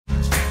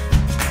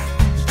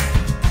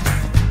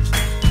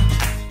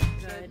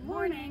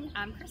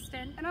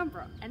And I'm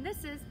Brooke. And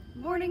this is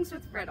Mornings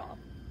with Riddle.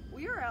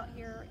 We are out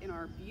here in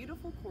our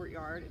beautiful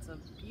courtyard. It's a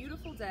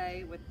beautiful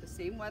day with the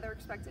same weather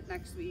expected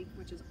next week,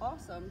 which is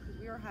awesome because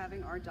we are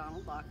having our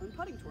Donald Laughlin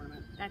Putting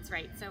Tournament. That's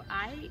right. So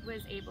I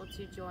was able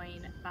to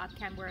join Bob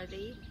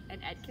Kenworthy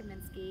and Ed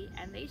Kaminsky,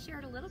 and they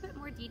shared a little bit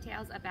more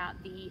details about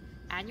the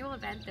annual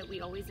event that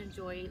we always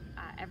enjoy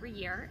every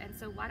year. And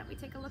so why don't we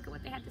take a look at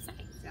what they had to say?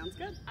 Sounds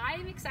good.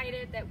 I'm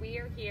excited that we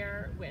are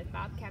here with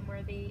Bob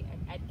Kenworthy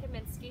and Ed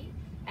Kaminsky,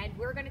 and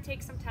we're going to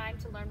take some time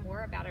to learn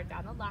more about our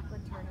Donald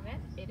Laughlin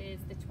Tournament. It is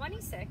the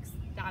 26th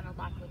Donald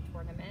Laughlin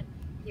Tournament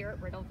here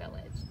at Riddle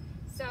Village.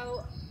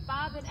 So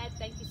Bob and Ed,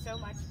 thank you so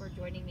much for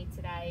joining me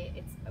today.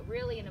 It's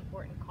really an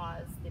important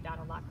cause, the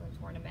Donald Laughlin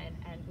Tournament,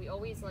 and we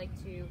always like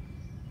to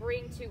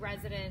bring to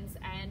residents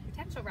and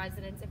potential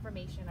residents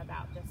information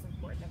about this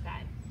important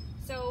event.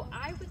 So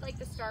I would like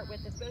to start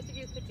with, if both of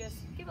you could just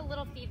give a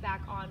little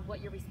feedback on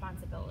what your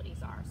responsibilities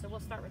are. So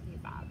we'll start with you,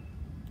 Bob.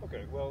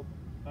 Okay, well,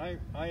 I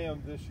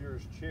am this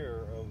year's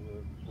chair of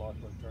the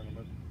Laughlin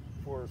Tournament.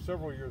 For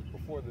several years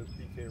before this,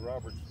 BK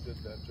Roberts did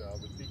that job,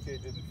 and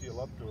BK didn't feel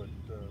up to it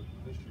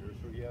this year,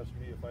 so he asked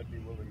me if I'd be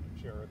willing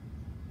to chair it,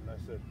 and I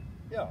said,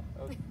 yeah,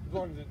 as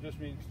long as it just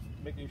means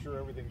making sure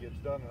everything gets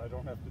done and I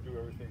don't have to do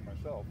everything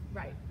myself.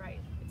 Right, right.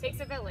 It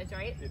takes a village,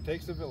 right? It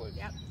takes a village.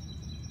 Yep.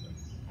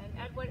 And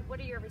Ed, what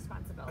are your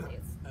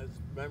responsibilities? As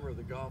a member of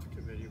the golf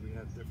committee, we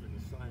have different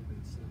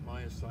assignments, and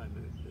my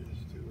assignment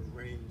is to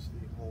arrange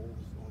the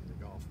holes on the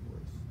golf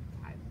course.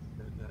 Okay.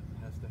 And that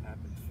has to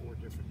happen 4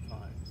 different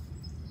times.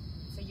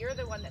 So you're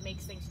the one that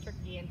makes things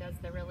tricky and does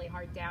the really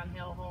hard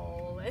downhill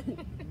hole.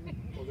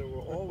 Well, there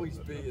will always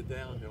be a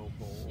downhill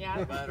hole, Yeah.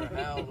 no matter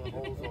how the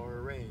holes are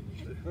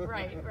arranged.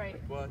 Right,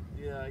 right. But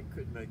yeah, I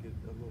could make it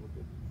a little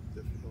bit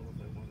difficult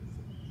if I wanted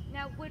to.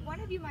 Now, would one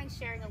of you mind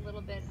sharing a little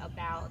bit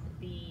about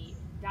the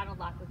Donald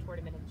Laughlin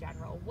Tournament in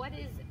general? What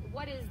is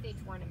the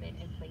tournament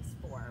in place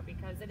for?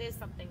 Because it is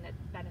something that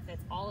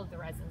benefits all of the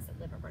residents that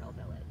live at Riddle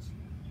Village.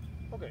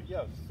 Okay,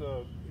 yes,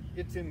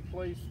 it's in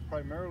place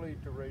primarily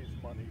to raise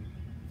money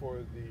for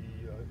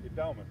the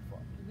endowment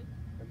fund.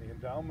 Mm-hmm. And the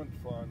endowment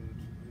fund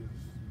is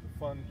the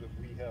fund that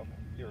we have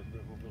here at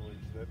Riddle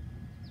Village that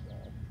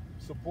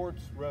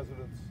supports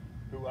residents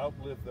who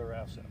outlive their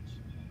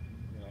assets.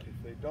 You know,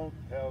 if they don't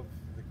have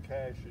the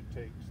cash it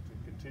takes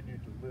to continue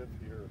to live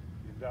here,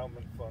 the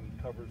endowment fund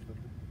covers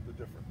the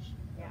difference.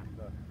 Yeah.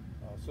 And,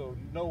 so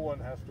no one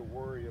has to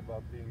worry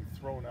about being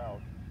thrown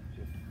out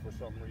if for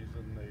some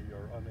reason they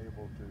are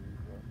unable to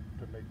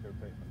make their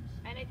payments.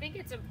 And I think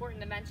it's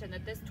important to mention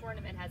that this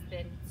tournament has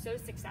been so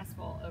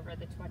successful over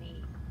the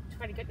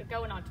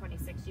going on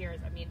 26 years.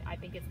 I mean, I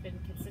think it's been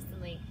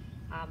consistently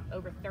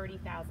over $30,000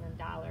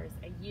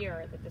 a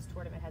year that this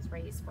tournament has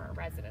raised for our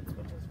residents,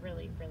 which is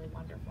really, really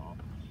wonderful.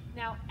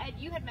 Now, Ed,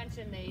 you had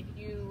mentioned that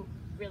you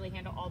really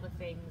handle all the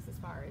things as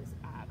far as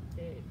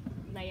the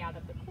layout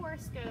of the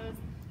course goes.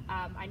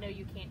 I know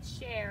you can't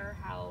share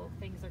how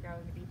things are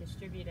going to be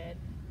distributed,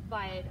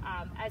 but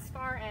as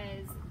far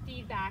as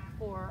feedback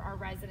for our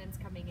residents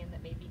coming in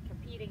that may be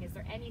competing, is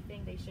there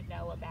anything they should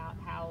know about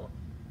how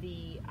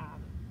the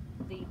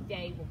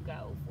day will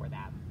go for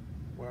them?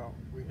 Well,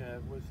 we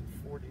have, was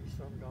it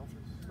 40-some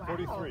golfers? Wow.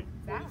 43.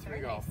 Wow, 43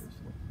 very nice.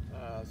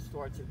 golfers.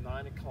 Starts at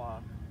 9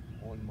 o'clock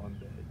on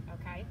Monday.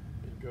 Okay.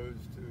 It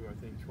goes to, I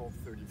think,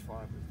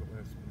 12:35 was the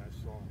last one I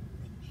saw.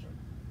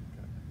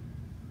 Okay.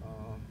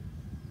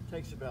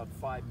 Takes about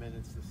 5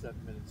 minutes to 7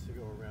 minutes to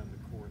go around the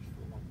course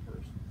for one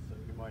person. So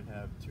you might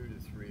have 2 to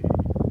 3,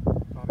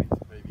 probably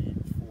maybe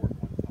even 4 at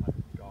one time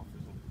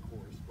golfers on the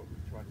course, but we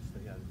try to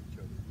stay out of each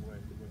other's way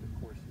when the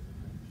course is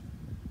finished.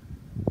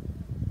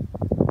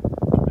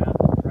 Come out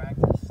and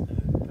practice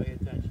and pay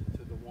attention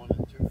to the 1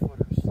 and 2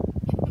 footers.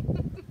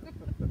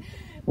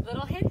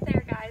 Little hint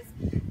there, guys.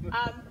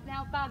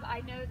 Now, Bob,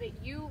 I know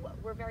that you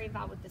were very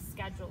involved with the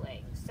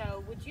scheduling.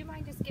 So would you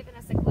mind just giving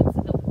us a glimpse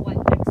of what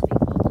next week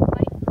will look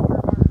like for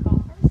our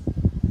golfers?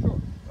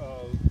 Sure.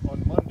 On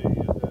Monday,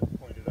 as Ed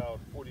pointed out,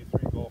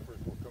 43 golfers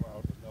will come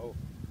out and they'll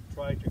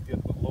try to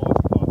get the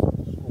lowest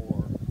possible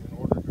score in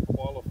order to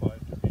qualify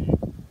to be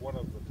one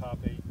of the top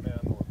 8 men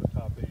or the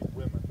top 8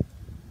 women,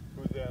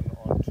 who then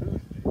on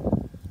Tuesday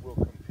will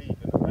compete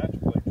in a match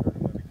play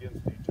tournament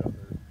against each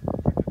other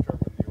to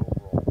determine the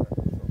overall winner.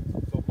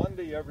 So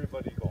Monday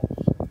everybody golfs.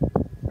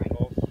 Right.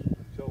 Golfs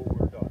until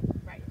we're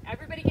done. Right.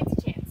 Everybody gets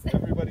a chance.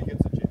 Everybody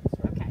gets a chance.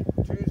 Right? Okay.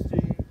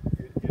 Tuesday,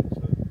 it's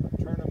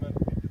a tournament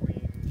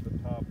between the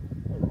top,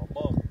 or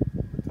among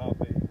the top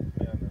 8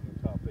 men and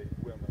the top 8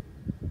 women.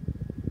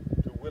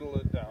 To whittle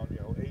it down,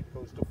 8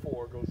 goes to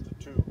 4, goes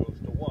to 2, goes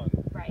to 1.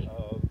 Right.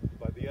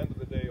 By the end of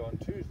the day on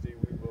Tuesday,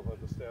 we will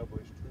have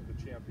established who the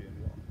champion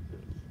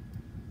is.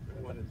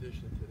 And one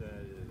addition to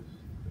that is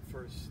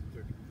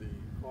the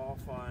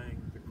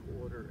qualifying, the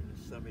quarter, and the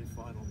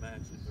semifinal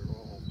matches are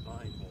all 9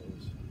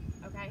 holes.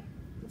 Okay.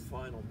 The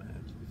final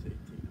match is 18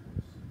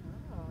 holes.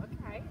 Oh,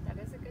 okay. That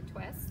is a good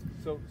twist.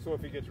 So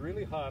if it gets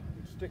really hot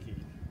and sticky,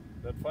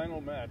 that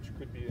final match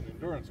could be an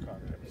endurance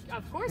contest.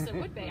 Of course it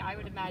would be. I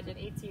would imagine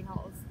 18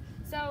 holes.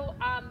 So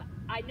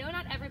I know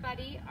not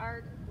everybody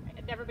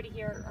everybody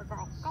here are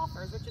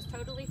golfers, which is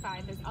totally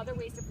fine. There's other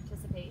ways to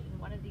participate, and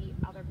one of the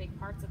other big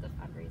parts of the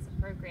fundraising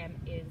program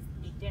is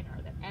the dinner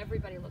that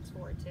everybody looks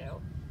forward to.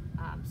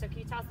 So can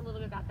you tell us a little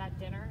bit about that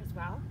dinner as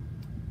well?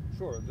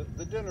 Sure.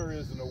 The dinner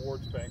is an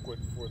awards banquet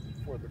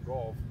for the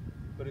golf,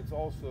 but it's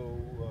also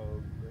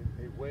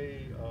a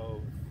way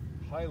of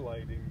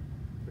highlighting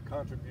the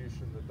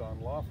contribution that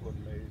Don Laughlin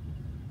made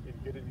in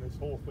getting this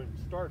whole thing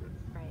started.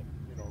 Right.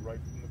 You know, right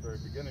from the very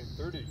beginning,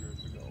 30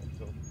 years ago.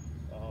 So,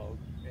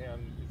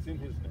 and it's in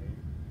his name.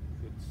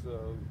 It's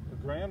a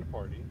grand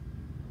party.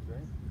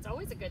 Okay. It's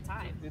always a good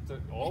time. It's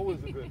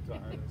always a good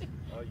time.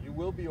 You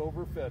will be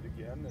overfed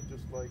again, and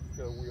just like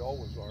we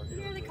always are here.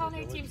 Yeah, the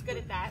culinary team's good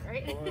at that,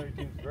 right? The culinary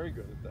team's very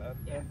good at that.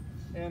 Yeah.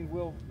 And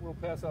we'll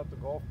pass out the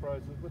golf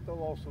prizes, but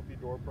there'll also be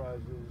door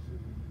prizes. And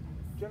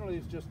generally,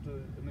 it's just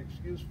an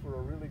excuse for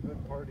a really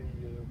good party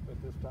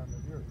at this time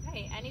of year.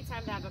 Hey, any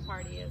time to have a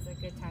party is a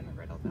good time at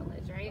Riddle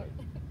Village, right?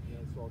 Yeah,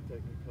 it's all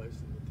taking place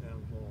in the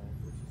town hall,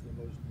 which is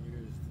the most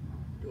used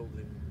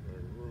building or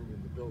room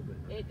in the building.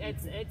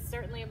 It's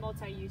certainly a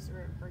multi-use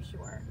room for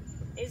sure.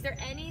 Is there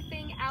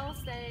anything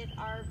else that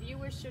our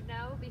viewers should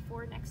know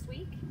before next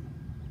week?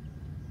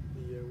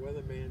 The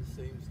weatherman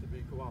seems to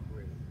be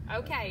cooperating.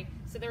 Okay,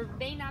 so there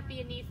may not be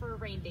a need for a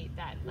rain date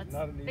then. There's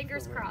not a need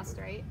Fingers for a rain crossed,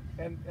 date.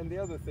 right? And the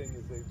other thing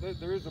is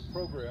there is a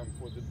program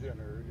for the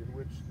dinner in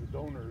which the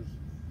donors,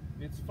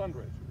 it's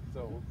fundraisers.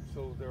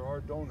 So there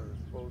are donors,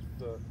 both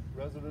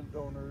resident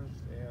donors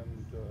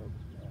and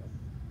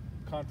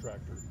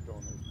contractor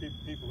donors.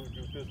 People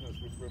who do business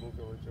with Riddle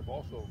Village have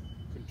also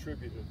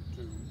contributed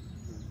to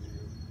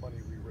the money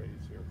we raise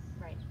here.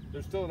 Right.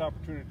 There's still an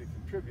opportunity to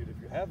contribute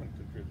if you haven't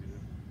contributed.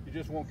 You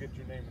just won't get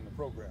your name in the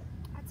program.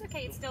 That's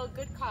okay, it's still a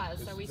good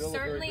cause, It's so we still a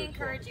very certainly good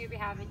encourage cause. you, if you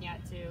haven't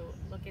yet, to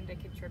look into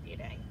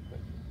contributing.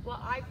 Thank you. Well,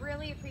 I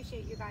really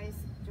appreciate you guys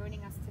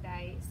joining us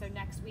today. So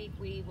next week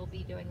we will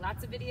be doing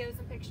lots of videos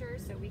and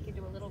pictures, so we can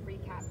do a little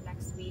recap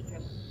next week,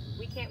 and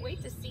we can't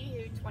wait to see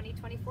who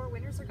 2024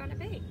 winners are going to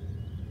be.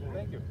 Well,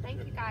 thank you.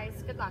 Thank you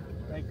guys, good luck.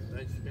 Thanks.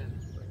 Thanks again.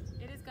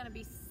 It is going to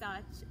be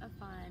such a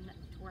fun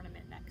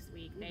tournament next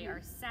week. They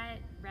are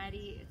set,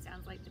 ready. It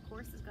sounds like the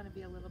course is going to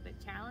be a little bit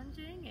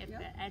challenging, if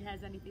Yep. Ed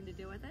has anything to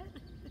do with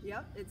it.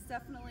 Yep, it's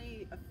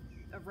definitely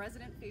a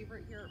resident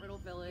favorite here at Riddle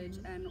Village,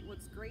 and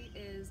what's great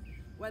is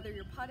whether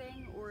you're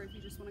putting or if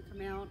you just want to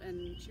come out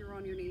and cheer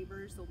on your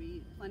neighbors, there'll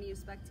be plenty of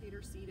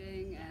spectator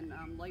seating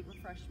and light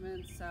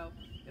refreshments, so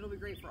it'll be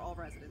great for all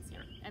residents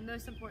here. And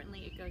most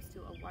importantly, it goes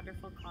to a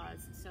wonderful cause.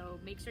 So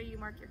make sure you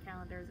mark your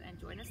calendars and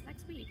join us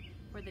next week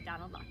for the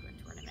Donald Laughlin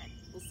Tournament.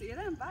 We'll see you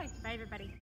then. Bye. Bye, everybody.